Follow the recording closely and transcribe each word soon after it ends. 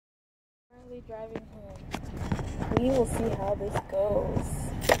currently driving home. We will see how this goes.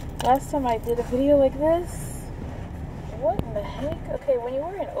 Last time I did a video like this, what in the heck? Okay, when you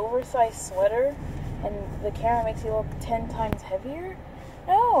wear an oversized sweater and the camera makes you look 10 times heavier?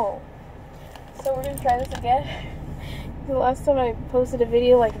 No! So we're gonna try this again. The last time I posted a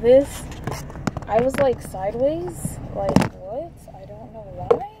video like this, I was like sideways. Like what? I don't know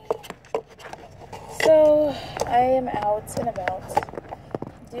why. So I am out and about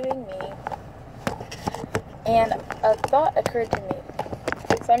doing me, and a thought occurred to me.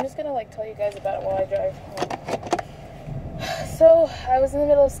 So I'm just gonna like tell you guys about it while I drive home. So I was in the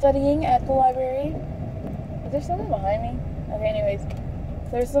middle of studying at the library. Is there someone behind me? Okay, anyways.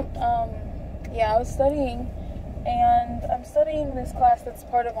 There's some, yeah, I was studying, and I'm studying this class that's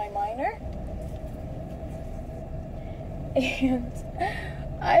part of my minor. And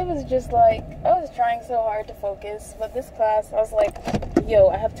I was just like, I was trying so hard to focus, but this class, I was like, yo,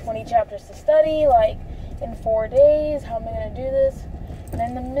 I have 20 chapters to study, like, in 4 days, how am I gonna do this? And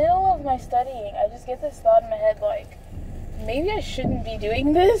in the middle of my studying, I just get this thought in my head, like, maybe I shouldn't be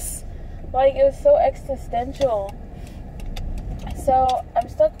doing this? Like, it was so existential. So, I'm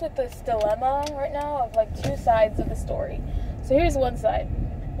stuck with this dilemma right now of, like, two sides of the story. So, here's one side.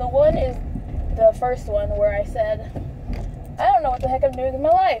 The one is the first one where I said, I don't know what the heck I'm doing with my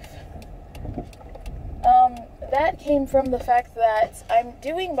life. That came from the fact that I'm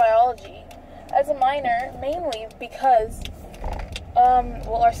doing biology as a minor, mainly because,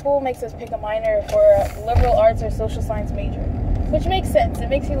 well, our school makes us pick a minor for a liberal arts or social science major, which makes sense. It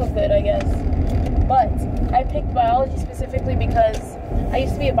makes you look good, I guess. But I picked biology specifically because I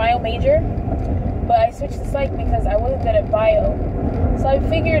used to be a bio major, but I switched to psych because I wasn't good at bio. So I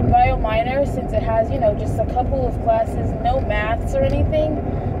figured bio minor, since it has, you know, just a couple of classes, no maths or anything,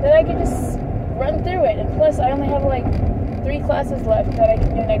 that I could just run through it. And plus, I only have like 3 classes left that I can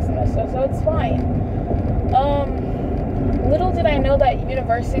do next semester, so it's fine. Little did I know that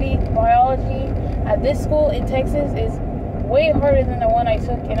university biology at this school in Texas is way harder than the one I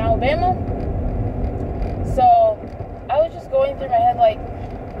took in Alabama. So I was just going through my head like,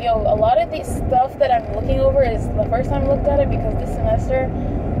 yo, a lot of this stuff that I'm looking over is the first time I looked at it, because this semester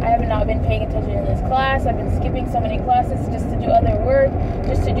I have not been paying attention in this class. I've been skipping so many classes just to do other work,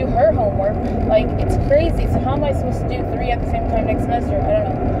 just to do her homework. Like, it's crazy. So how am I supposed to do 3 at the same time next semester? I don't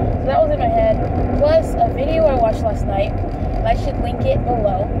know. So that was in my head. Plus a video I watched last night, and I should link it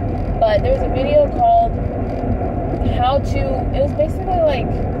below. But there was a video called it was basically like,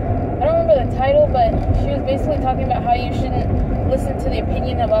 I don't remember the title, but she was basically talking about how you shouldn't listen to the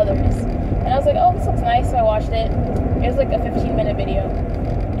opinion of others. And I was like, oh, this looks nice, so I watched it. It was like a 15-minute video.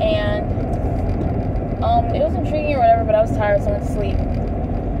 And it was intriguing or whatever, but I was tired, so I went to sleep.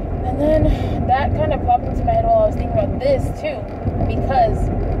 And then that kind of popped into my head while I was thinking about this too, because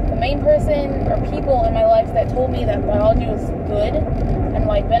the main person or people in my life that told me that biology was good and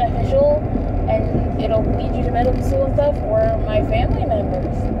like beneficial and it'll lead you to medical school and stuff were my family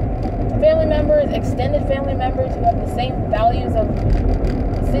members. Family members, extended family members who have the same values of,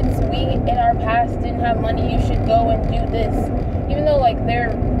 since we in our past didn't have money, you should go and do this. Even though like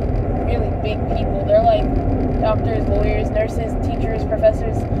they're really big people, they're like doctors, lawyers, nurses, teachers,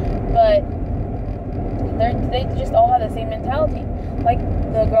 professors, but they just all have the same mentality, like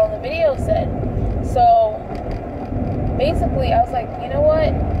the girl in the video said. So basically I was like, you know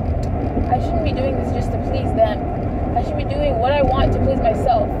what, I shouldn't be doing this just to please them. I should be doing what I want to please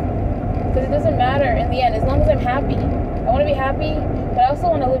myself. Because it doesn't matter in the end, as long as I'm happy. I want to be happy, but I also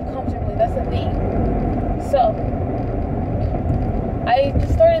want to live comfortably. That's the thing. So, I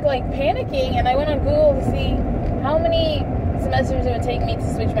just started like panicking, and I went on Google to see how many semesters it would take me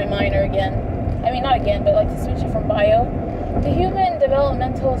to switch my minor again. I mean, not again, but like to switch it from bio to human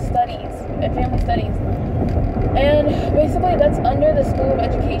developmental studies and family studies. And basically that's under the School of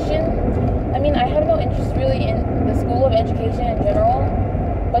Education. I mean, I have no interest really in the School of Education in general,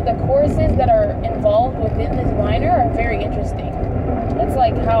 but the courses that are involved within this minor are very interesting. It's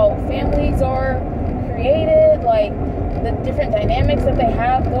like how families are created, like the different dynamics that they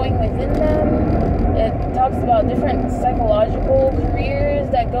have going within them. It talks about different psychological careers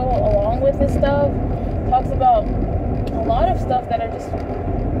that go along with this stuff. It talks about a lot of stuff that are just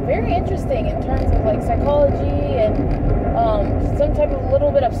very interesting in terms of like psychology and some type of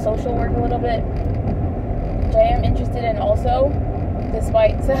little bit of social work, a little bit, which I am interested in also,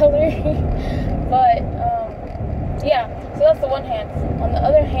 despite salary. But yeah, so that's the one hand. On the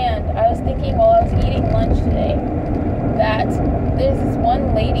other hand, I was thinking while I was eating lunch today that there's this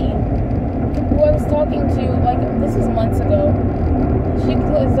one lady who I was talking to, like, this was months ago. She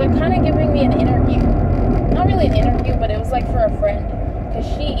was like kind of giving me an interview. Not really an interview, but it was like for a friend. Because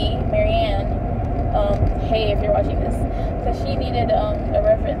she, Marianne, hey, if you're watching this, because she needed a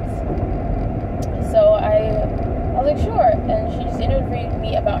reference. So I was like, sure, and she just interviewed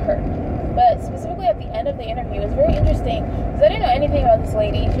me about her. But specifically at the end of the interview, it was very interesting because I didn't know anything about this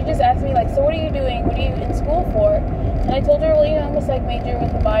lady. She just asked me, like, so what are you doing? What are you in school for? And I told her, well, you know, I'm a psych major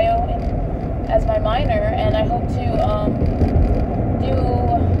with a bio as my minor, and I hope to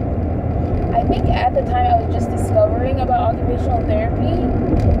I think at the time I was just discovering about occupational therapy,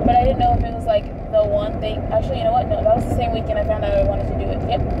 but I didn't know if it was like the one thing. Actually, you know what? No, that was the same weekend I found out I wanted to do it.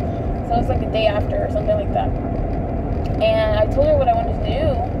 Yep. So it was like the day after or something like that. And I told her what I wanted to do.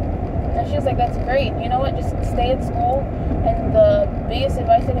 And she was like, that's great. You know what? Just stay at school. And the biggest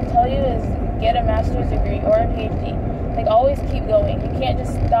advice I can tell you is get a master's degree or a PhD. Like, always keep going. You can't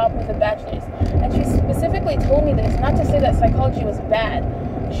just stop with a bachelor's. And she specifically told me this, not to say that psychology was bad.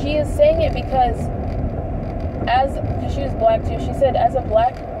 She is saying it because she was black too. She said, as a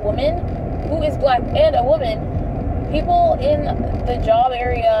black woman who is black and a woman, people in the job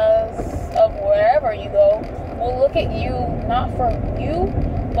areas of wherever you go will look at you not for you,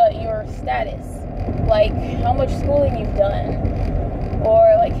 but your status, like how much schooling you've done,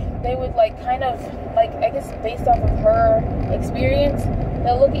 or like they would like kind of like, I guess based off of her experience,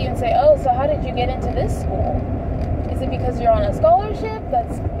 they'll look at you and say, oh, so how did you get into this school? Is it because you're on a scholarship?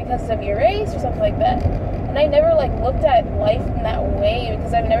 That's because of your race or something like that? And I never like looked at life in that way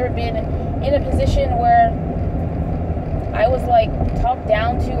because I've never been in a position where I was like talked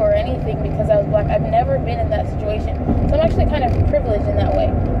down to or anything because I was black. I've never been in that situation. So I'm actually kind of privileged in that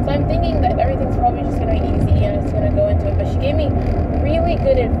way. So I'm thinking that everything's probably just going to be easy and it's going to go into it. But she gave me really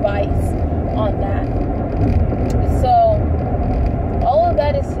good advice on that. So all of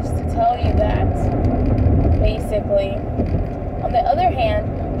that is just to tell you that basically, on the other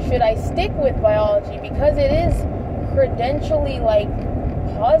hand, should I stick with biology because it is credentially like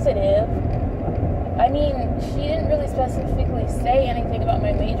positive? I mean, she didn't really specifically say anything about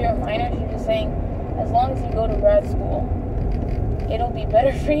my major or minor. She was just saying, as long as you go to grad school, it'll be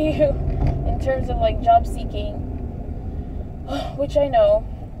better for you in terms of like job seeking, which I know,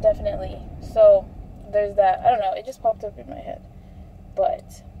 definitely. So there's that. I don't know, it just popped up in my head.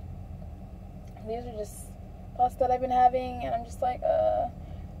 But these are just thoughts that I've been having, and I'm just like,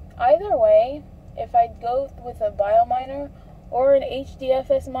 either way, if I go with a bio minor or an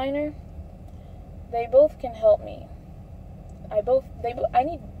HDFS minor, they both can help me. I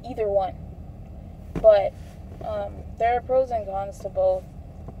need either one, but there are pros and cons to both.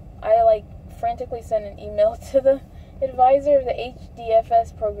 I like frantically sent an email to the advisor of the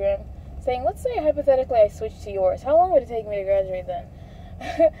HDFS program saying, let's say hypothetically I switch to yours. How long would it take me to graduate then?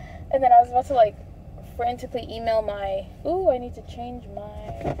 And then I was about to like frantically email I need to change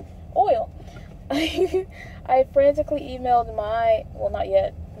my oil. I frantically emailed my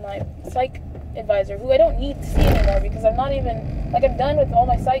psych advisor, who I don't need to see anymore because I'm not even, like, I'm done with all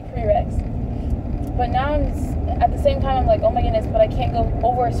my psych prereqs. But now at the same time, I'm like, oh my goodness, but I can't go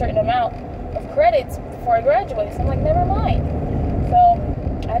over a certain amount of credits before I graduate. So I'm like, never mind. So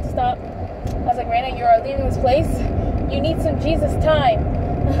I had to stop. I was like, Raina, you are leaving this place. You need some Jesus time.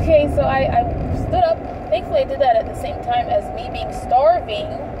 Okay, so I stood up. Thankfully, I did that at the same time as me being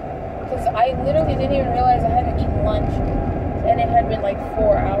starving, because I literally didn't even realize I hadn't eaten lunch, and it had been like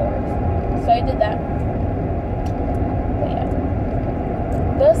 4 hours. So I did that. But yeah,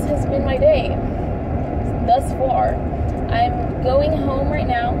 thus has been my day thus far. I'm going home right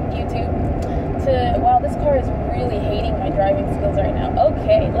now, YouTube, wow, this car is really hating my driving skills right now.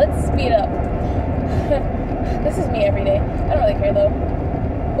 Okay, let's speed up. This is me every day. I don't really care though.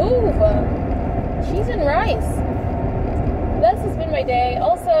 Ooh, cheese and rice. This has been my day.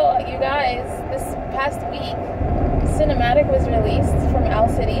 Also, you guys, this past week, Cinematic was released from Owl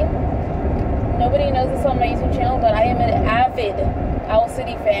City. Nobody knows this on my YouTube channel, but I am an avid Owl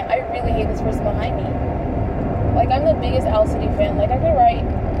City fan. I really hate this person behind me. Like, I'm the biggest Owl City fan. Like, I could write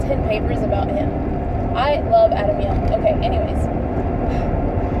 10 papers about him. I love Adam Young. Okay, anyways.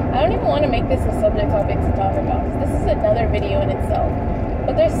 I don't even want to make this a subject topic to talk about. This is another video in itself.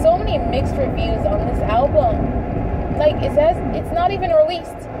 But there's so many mixed reviews on this album. Like, it's not even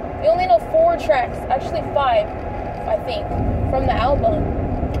released. We only know 4 tracks. Actually 5, I think, from the album.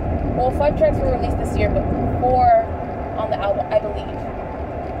 Well, 5 tracks were released this year, but 4 on the album, I believe.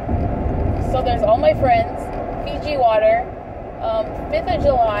 So there's All My Friends, Fiji Water, 5th of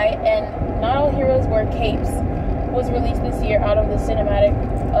July, and Not All Heroes Wear Capes was released this year out of the Cinematic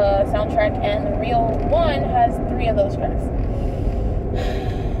soundtrack, and the real one has 3 of those tracks.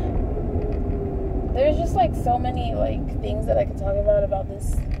 There's just like so many like things that I could talk about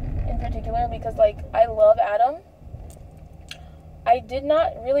this in particular, because like I love Adam. I did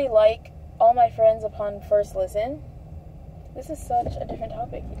not really like all my friends upon first listen. This is such a different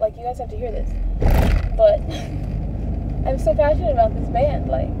topic. Like, you guys have to hear this. But I'm so passionate about this band.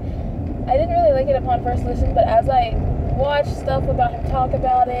 Like, I didn't really like it upon first listen, but as I watched stuff about him talk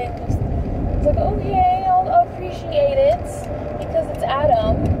about it, just, it's like, okay, I'll appreciate it because it's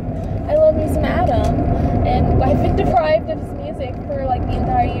Adam. I love me some Adam. And I've been deprived of his music for like the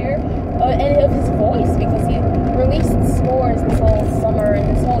entire year, and of his voice, because he released scores this whole summer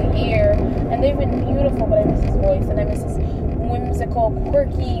and this whole year, and they've been beautiful, but I miss his voice, and I miss his whimsical,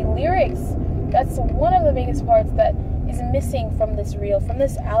 quirky lyrics. That's one of the biggest parts that is missing from this reel, from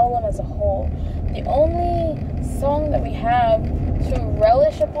this album as a whole. The only song that we have to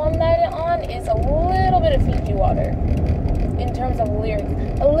relish upon that on is a little bit of Fiji Water in terms of lyrics.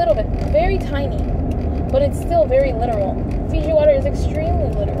 A little bit, very tiny, but it's still very literal. Fiji Water is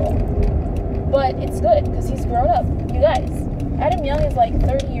extremely literal, but it's good because he's grown up. You guys, Adam Young is like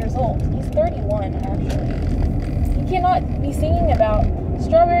 30 years old. He's 31, actually. He cannot be singing about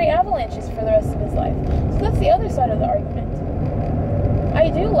strawberry avalanches for the rest of his life. So that's the other side of the argument. I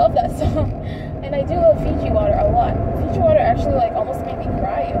do love that song, and I do love Fiji Water a lot. Fiji Water actually like almost made me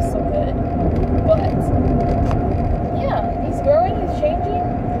cry. It was so good. But yeah, he's growing, he's changing,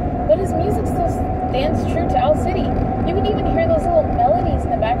 but his music still stands true to Owl City. You can even hear those little melodies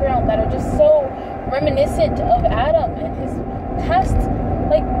in the background that are just so reminiscent of Adam and his past,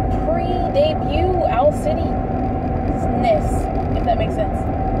 like, pre-debut Owl City-ness, if that makes sense.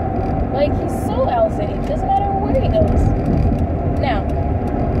 Like, he's so Owl City. It doesn't matter where he goes. Now,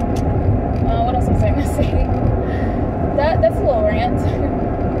 what else was I going to say? That's a little rant.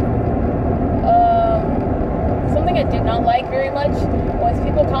 Something I did not like very much was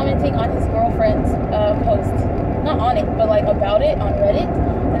people commenting on his girlfriend's post. Not on it, but like about it on Reddit.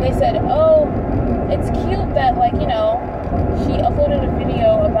 And they said, oh, it's cute that, like, you know, she uploaded a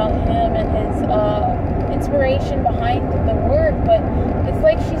video about him and his inspiration behind the work, but it's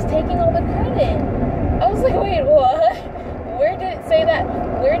like she's taking all the credit. I was like, wait, what? Where did it say that?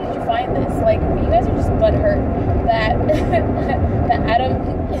 Where did you find this? Like, you guys are just butthurt that that Adam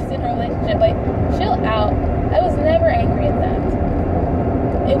is in a relationship. Like, chill out. I was never angry at that.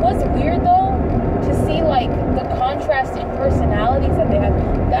 It was weird though to see like the contrast in personalities that they have.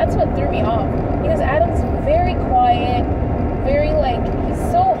 That's what threw me off, because Adam's very quiet, very like, he's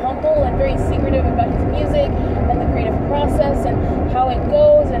so humble and very secretive about his music and the creative process and how it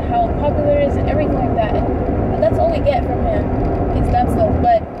goes and how popular it is and everything like that. And that's all we get from him, is that stuff.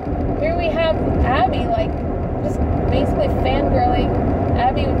 But here we have Abby like just basically fangirling,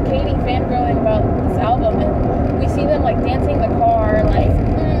 Abby with Katie fangirling about this album, and we see them like dancing in the car, like,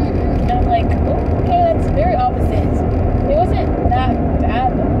 and I'm like, oh, okay, that's very opposite. It wasn't that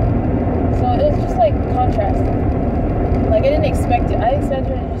bad though. So it was just like contrast. Like, I didn't expect it. I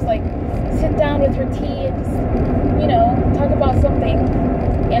expected her to just like sit down with her tea and just, you know, talk about something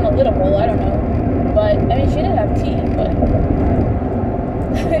analytical, I don't know. But I mean, she did have tea, but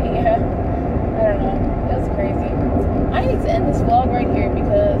yeah, I don't know. It was crazy. I need to end this vlog right here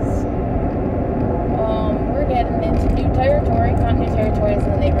because we're getting into new territory. Not new territories in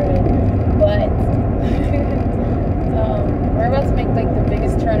the neighborhood, but we're about to make like the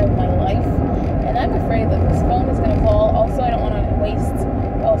biggest turn of my life, and I'm afraid that this phone is gonna fall. Also, I don't want to waste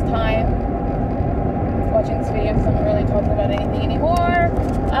y'all's time watching this video because I'm not really talking about anything anymore.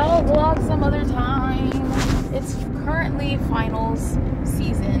 I'll vlog some other time. It's currently finals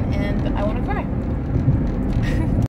season, and I want to cry.